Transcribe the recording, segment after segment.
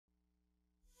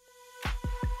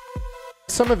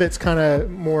some of it's kind of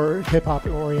more hip hop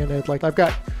oriented. Like I've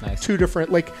got two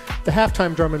different, like the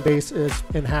halftime drum and bass is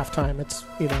in halftime. It's,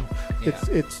 you know,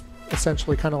 it's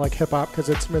essentially kind of like hip hop because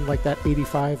it's in like that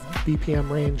 85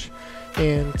 BPM range.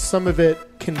 And some of it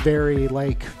can vary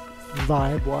like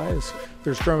vibe wise.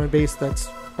 There's drum and bass that's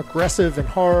aggressive and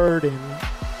hard and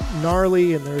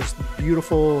gnarly, and there's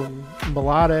beautiful and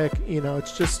melodic. You know,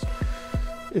 it's just,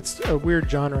 it's a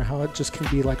weird genre how it just can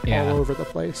be like all over the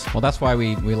place. Well, that's why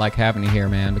we like having you here,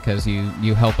 man, because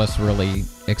you help us really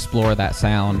explore that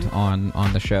sound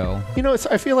on the show. You know,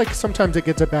 I feel like sometimes it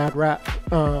gets a bad rap.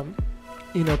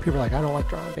 You know, people are like, I don't like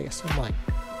drum and bass. I'm like,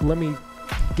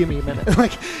 give me a minute.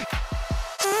 Like,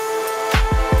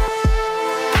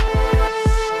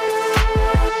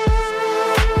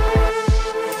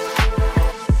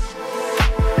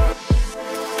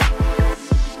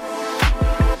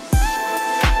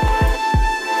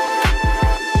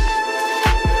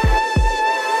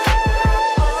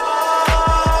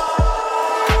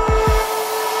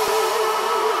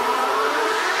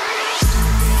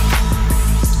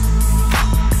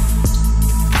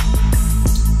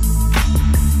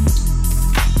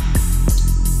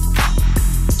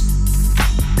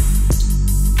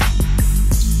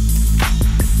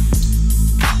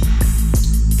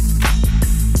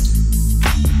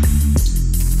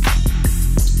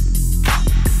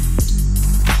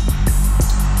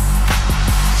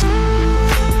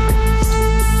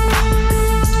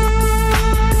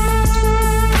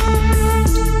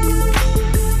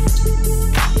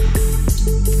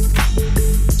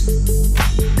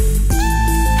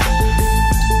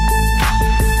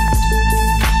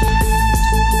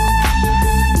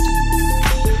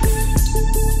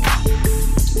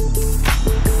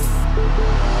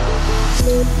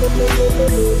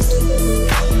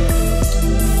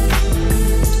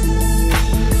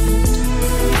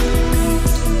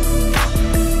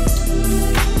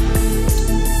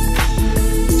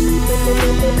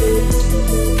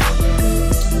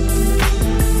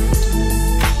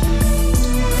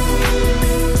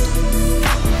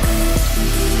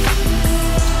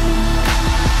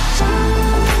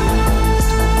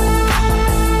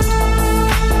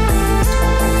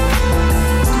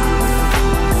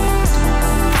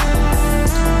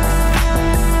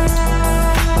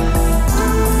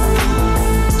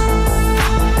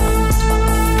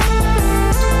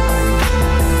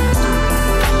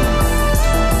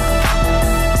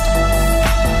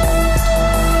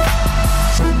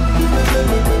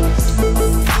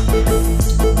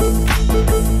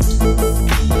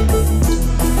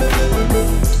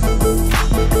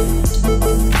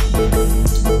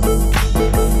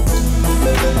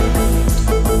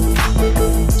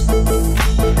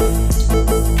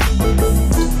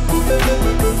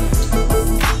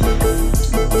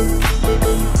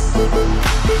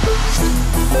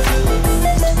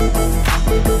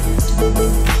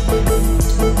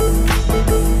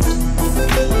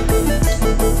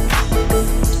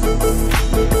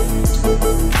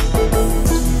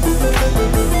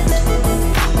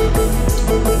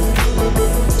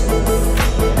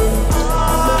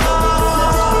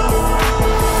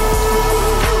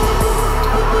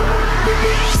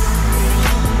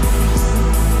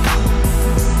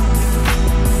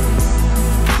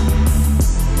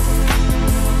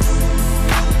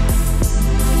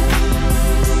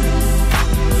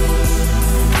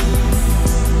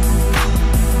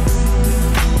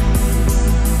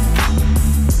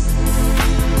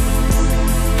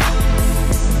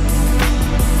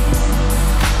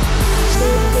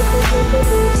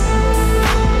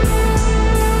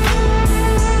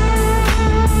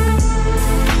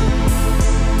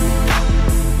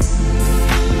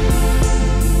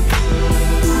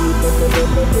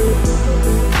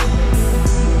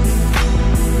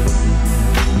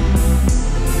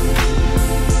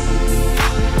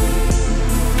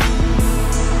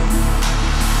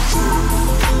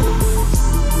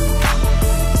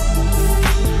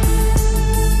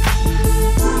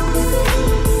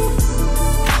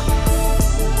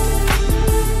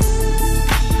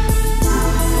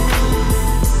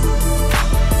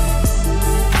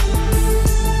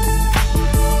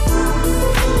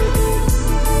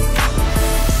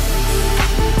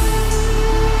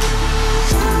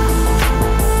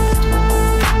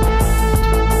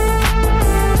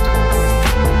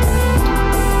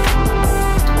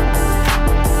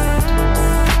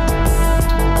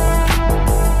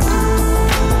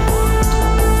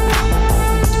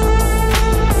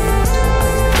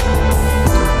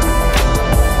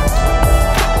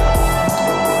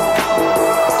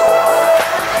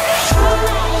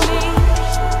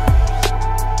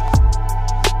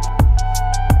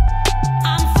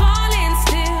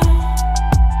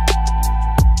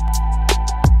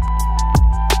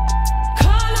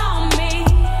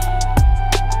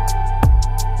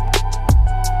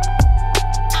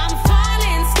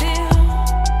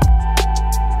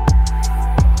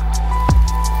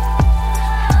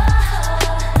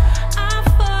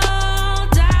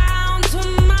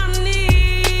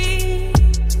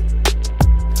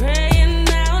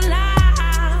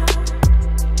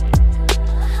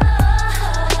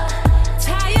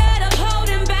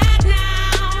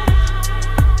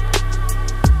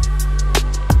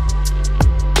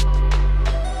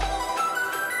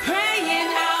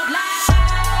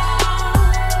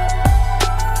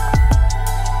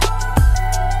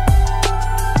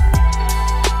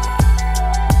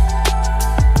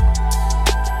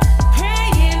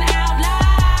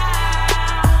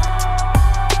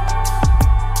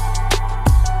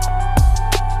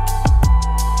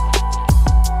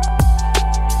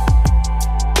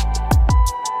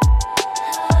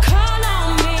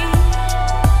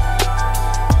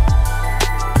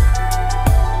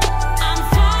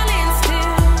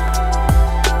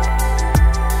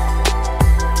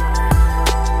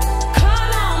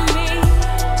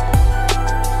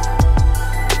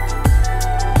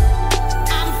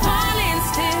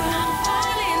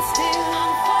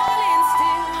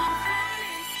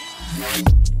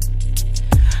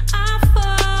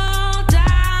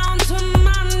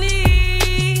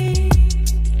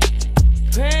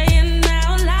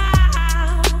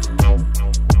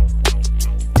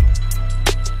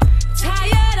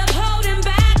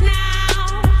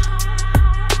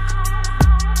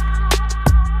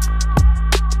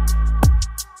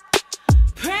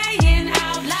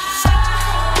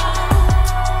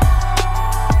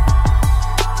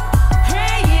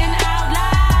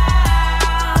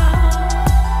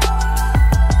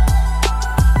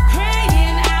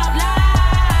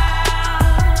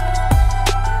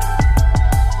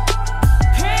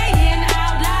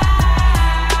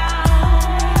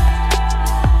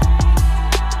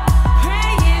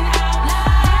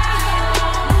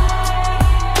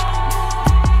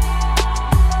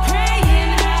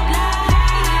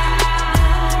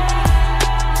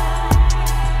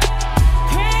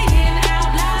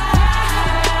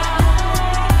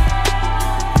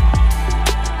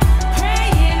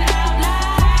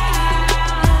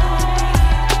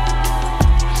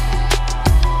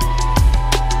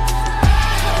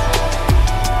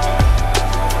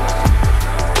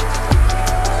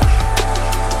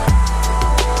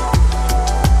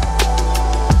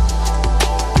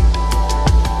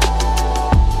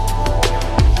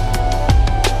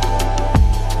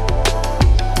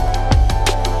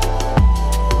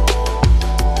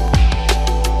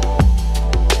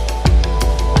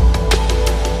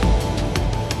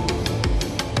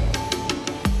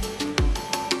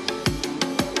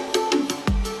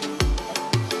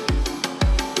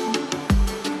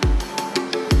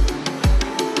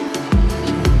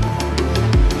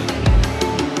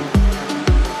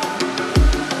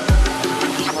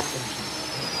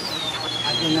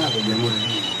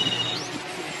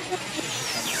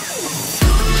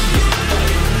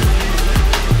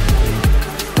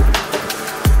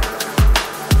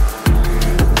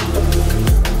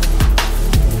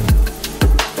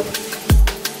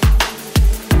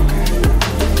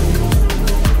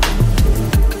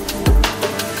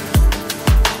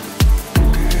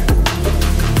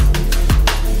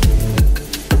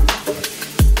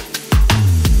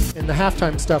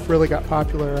 Halftime stuff really got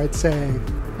popular, I'd say,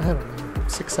 I don't know,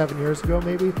 6-7 years ago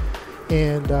maybe,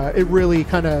 and it really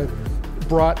kind of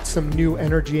brought some new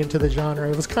energy into the genre.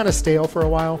 It was kind of stale for a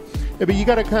while, but you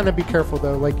got to kind of be careful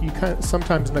though. Like you kind of,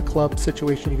 sometimes in a club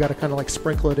situation, you got to kind of like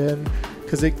sprinkle it in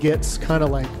because it gets kind of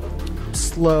like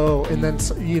slow, and then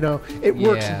you know it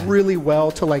works really well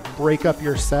to like break up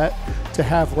your set, to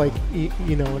have like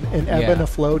you know an ebb and a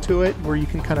flow to it where you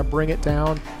can kind of bring it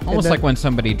down, almost like when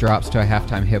somebody drops to a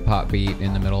halftime hip-hop beat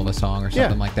in the middle of a song or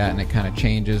something like that, and it kind of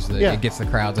changes it gets the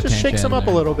crowd's attention, just shakes them up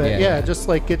a little bit, just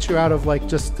like gets you out of like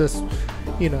just this,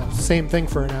 you know, same thing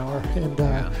for an hour. And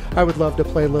I would love to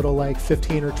play little like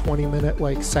 15 or 20 minute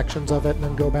like sections of it and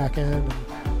then go back in, and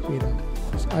you know,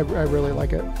 I really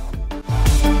like it.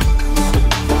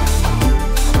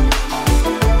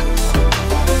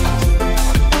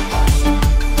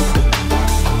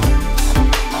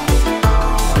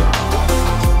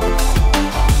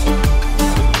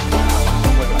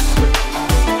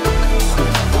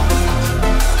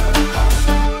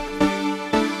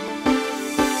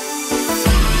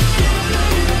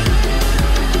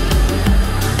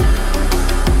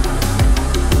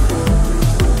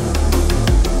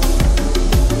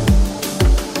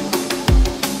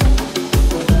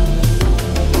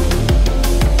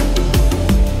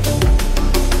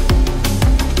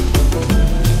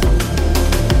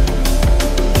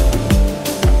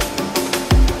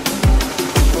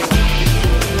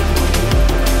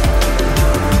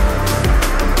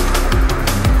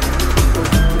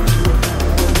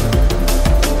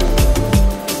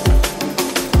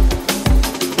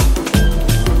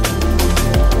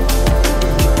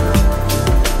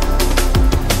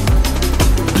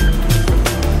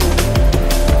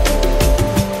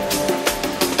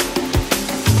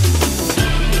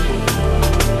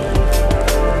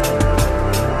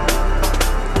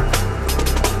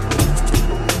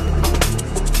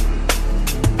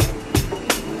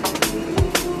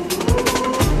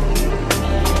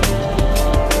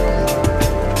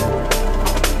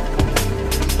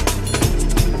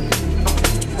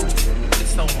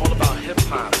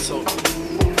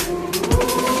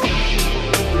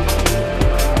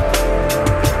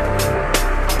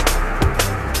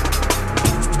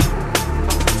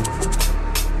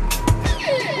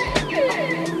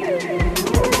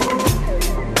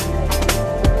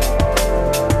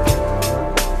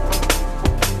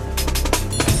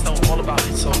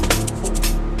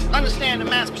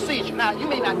 Now, you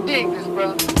may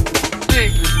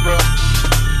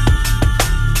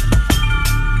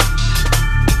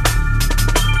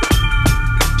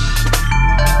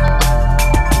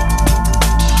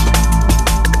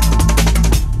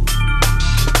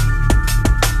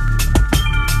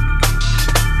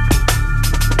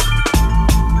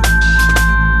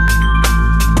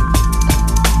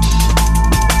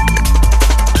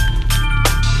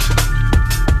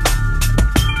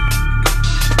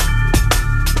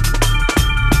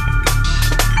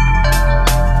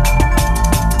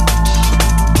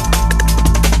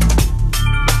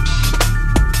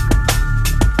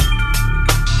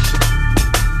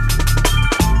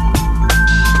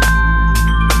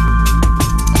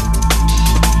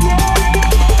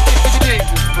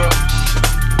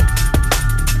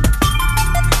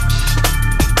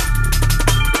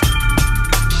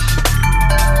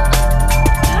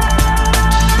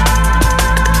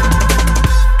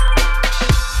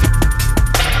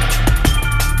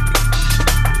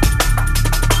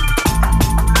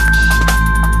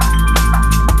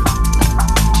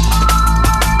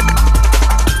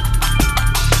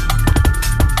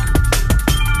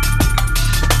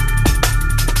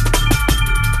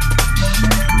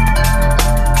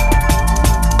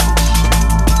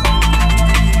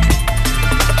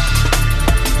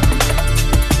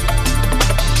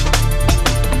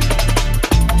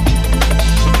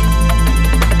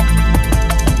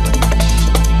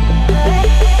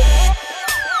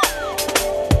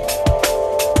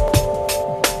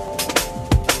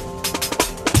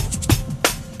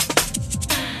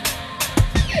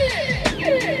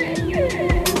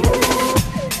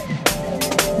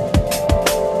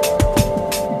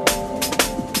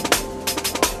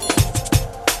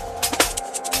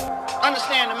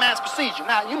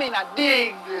not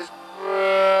dig this.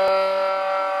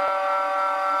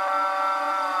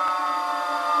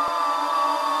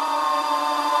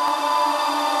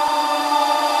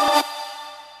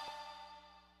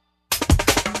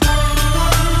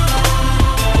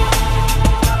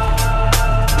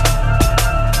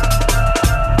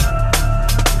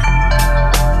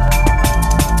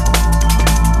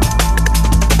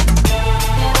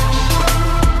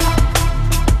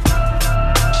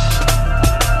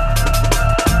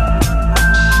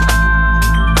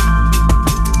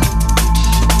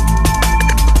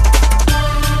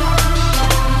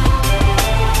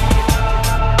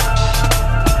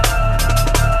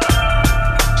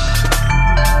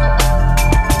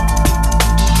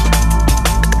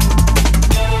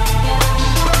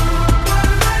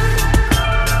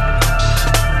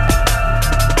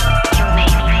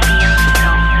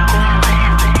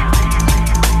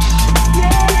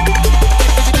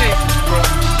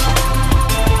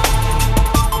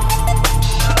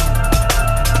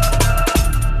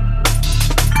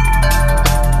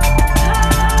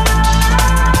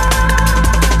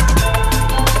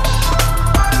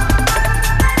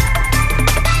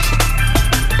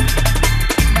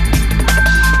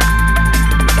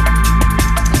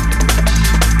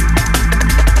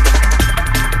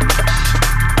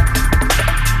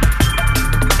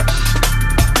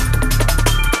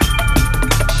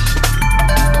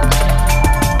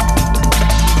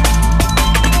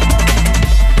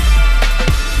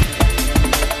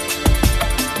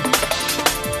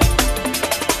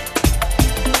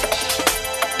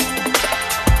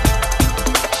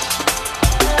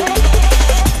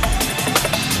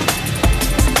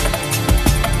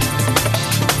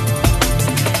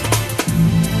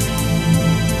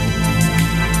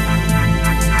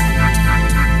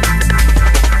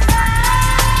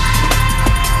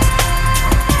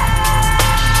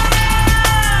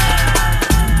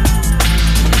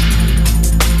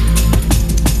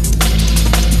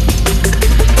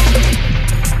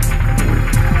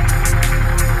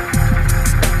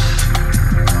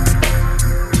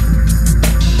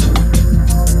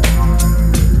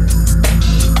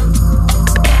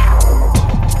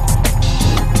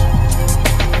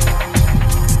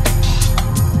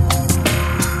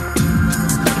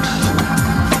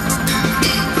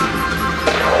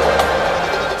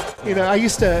 know, I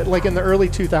used to, like in the early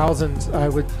 2000s, I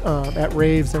would, at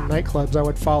raves and nightclubs, I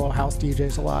would follow house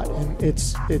DJs a lot. And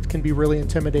it can be really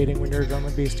intimidating when you're a drum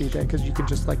and bass DJ because you can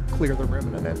just like clear the room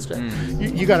in an instant.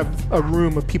 You got a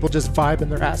room of people just vibing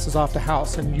their asses off the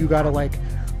house, and you got to like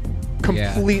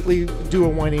completely do a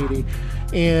 180.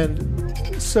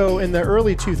 And so in the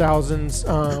early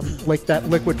 2000s, like that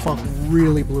liquid funk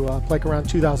really blew up, like around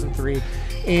 2003.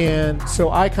 And so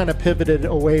I kind of pivoted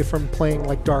away from playing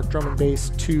like dark drum and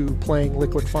bass to playing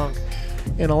liquid funk.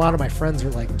 And a lot of my friends are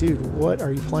like, dude, what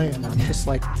are you playing? I'm just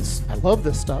like, I love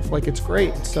this stuff. Like, it's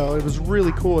great. So it was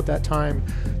really cool at that time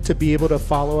to be able to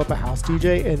follow up a house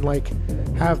DJ and like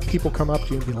have people come up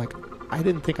to you and be like, I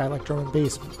didn't think I liked drum and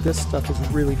bass. This stuff is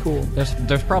really cool.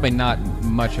 There's probably not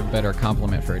much a better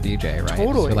compliment for a DJ, right?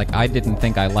 Totally. So like, I didn't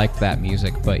think I liked that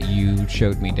music, but you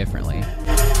showed me differently.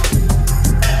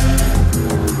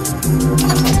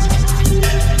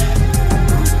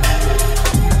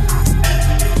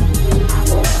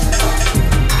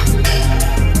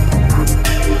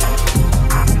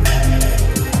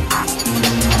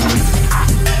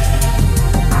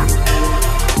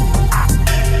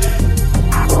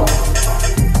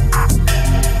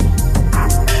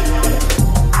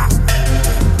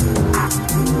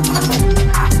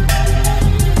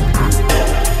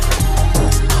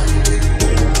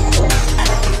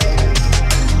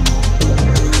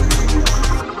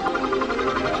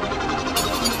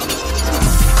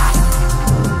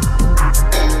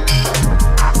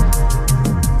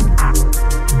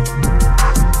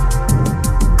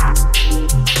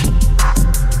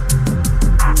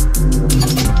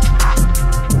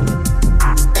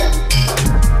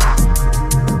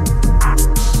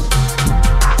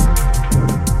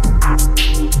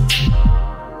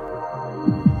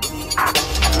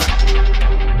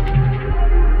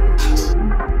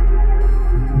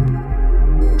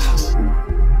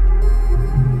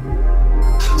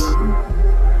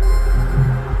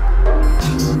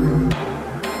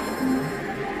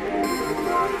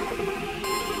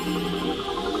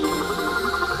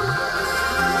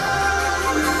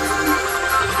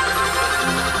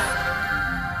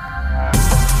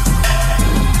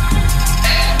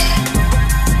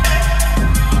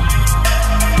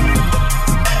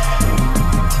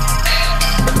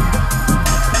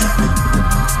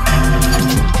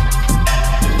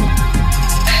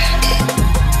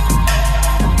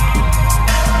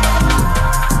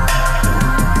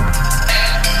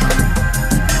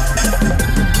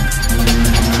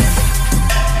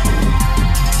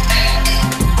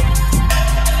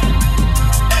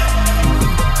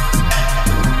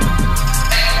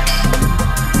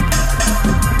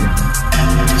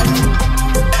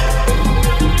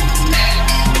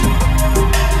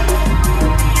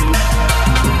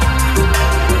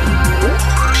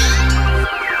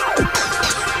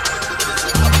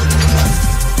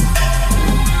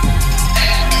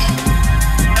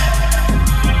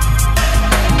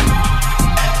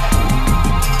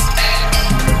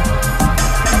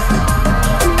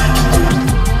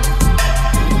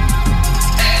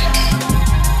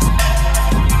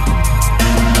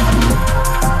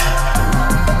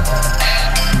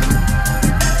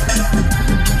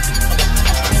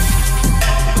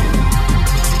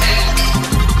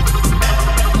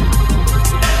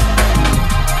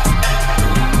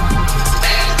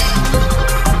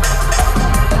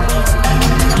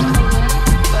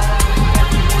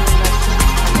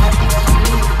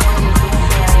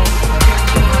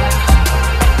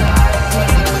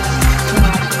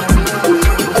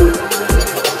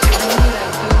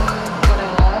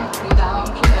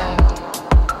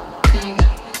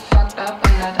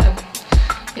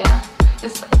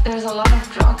 There's a lot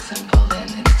of drugs involved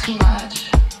in. It's too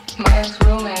much. My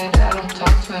ex-roommate, I don't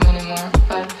talk to him anymore,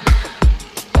 but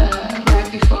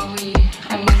right before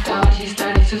I moved out, he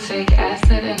started to take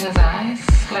acid in his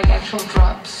eyes, like actual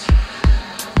drops.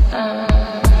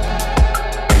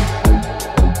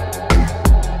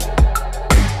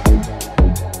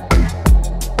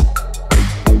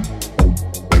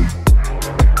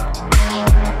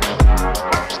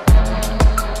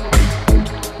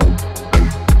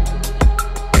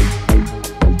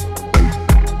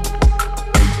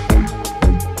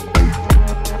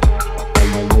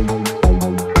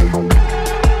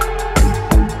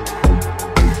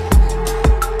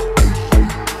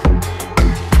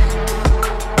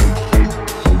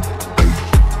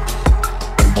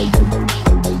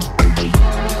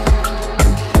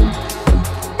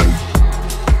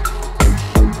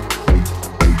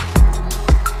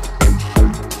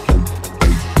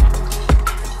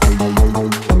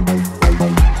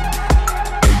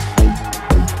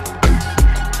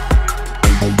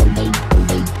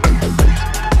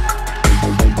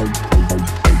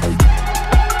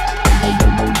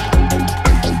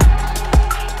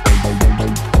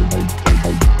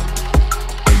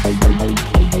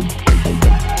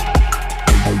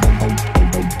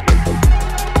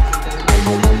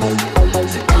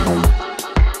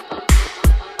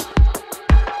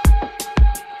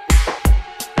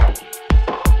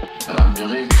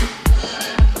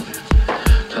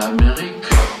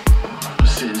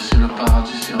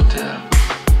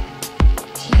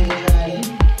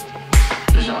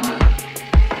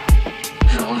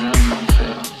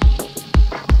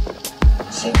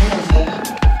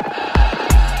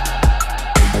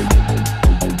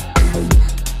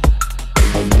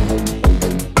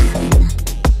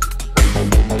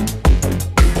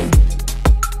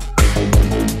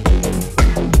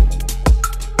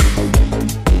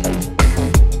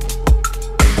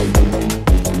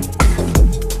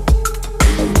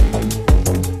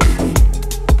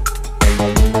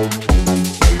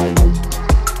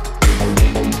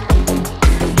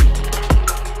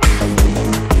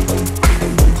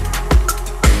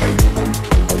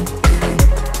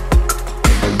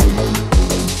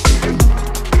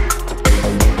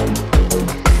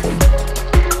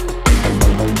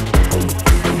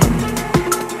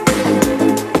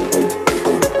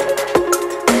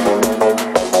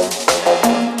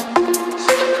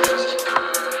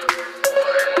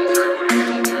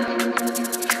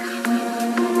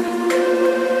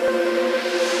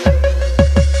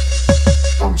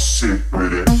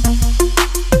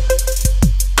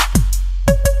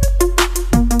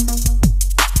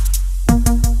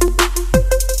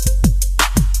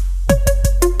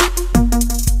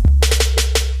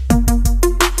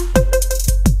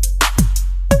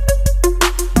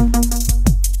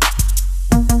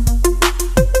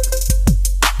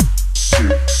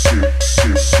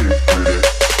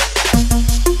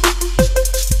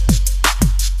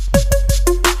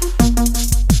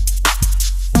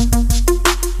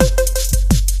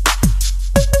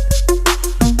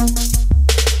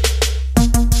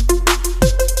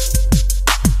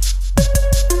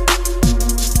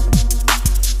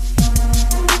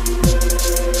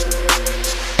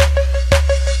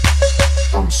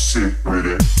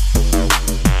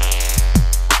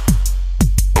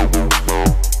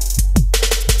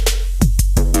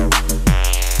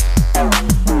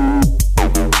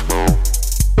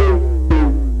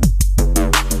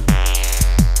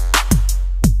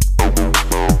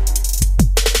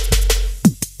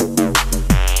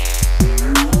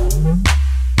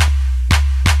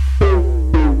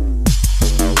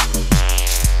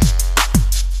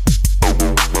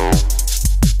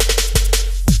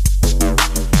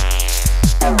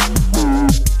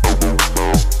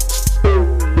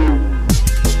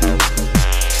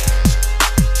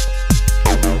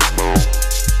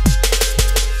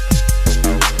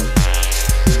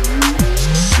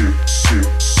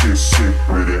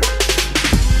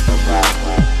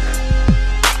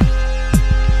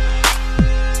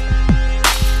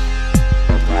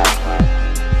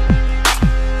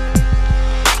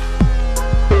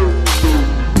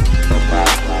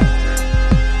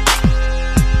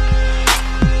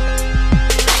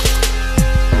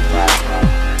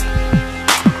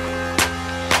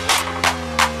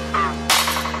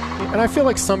 And I feel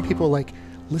like some people like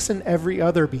listen every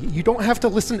other beat. You don't have to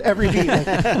listen to every beat. Like,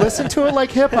 listen to it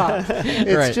like hip hop.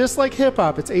 It's just like hip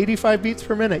hop. It's 85 beats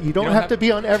per minute. You don't have to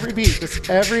be on every beat. Just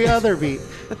every other beat.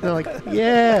 And they're like,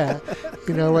 yeah,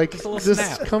 like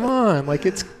just come on, like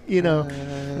it's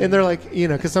and they're like,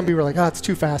 because some people are like, oh, it's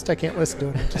too fast. I can't listen to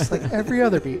it. Just like every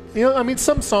other beat. I mean,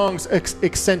 some songs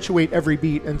accentuate every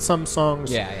beat, and some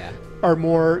songs are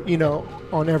more,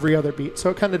 on every other beat. So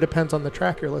it kind of depends on the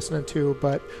track you're listening to,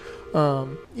 but.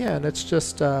 And it's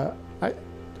just I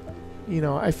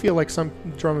feel like some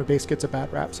drum and bass gets a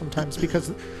bad rap sometimes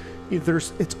because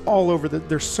it's all over.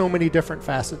 There's so many different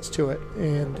facets to it,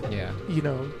 and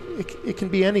it can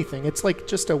be anything. It's like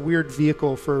just a weird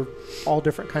vehicle for all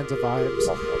different kinds of vibes.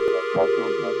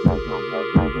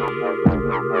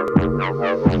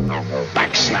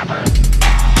 Backsnapper.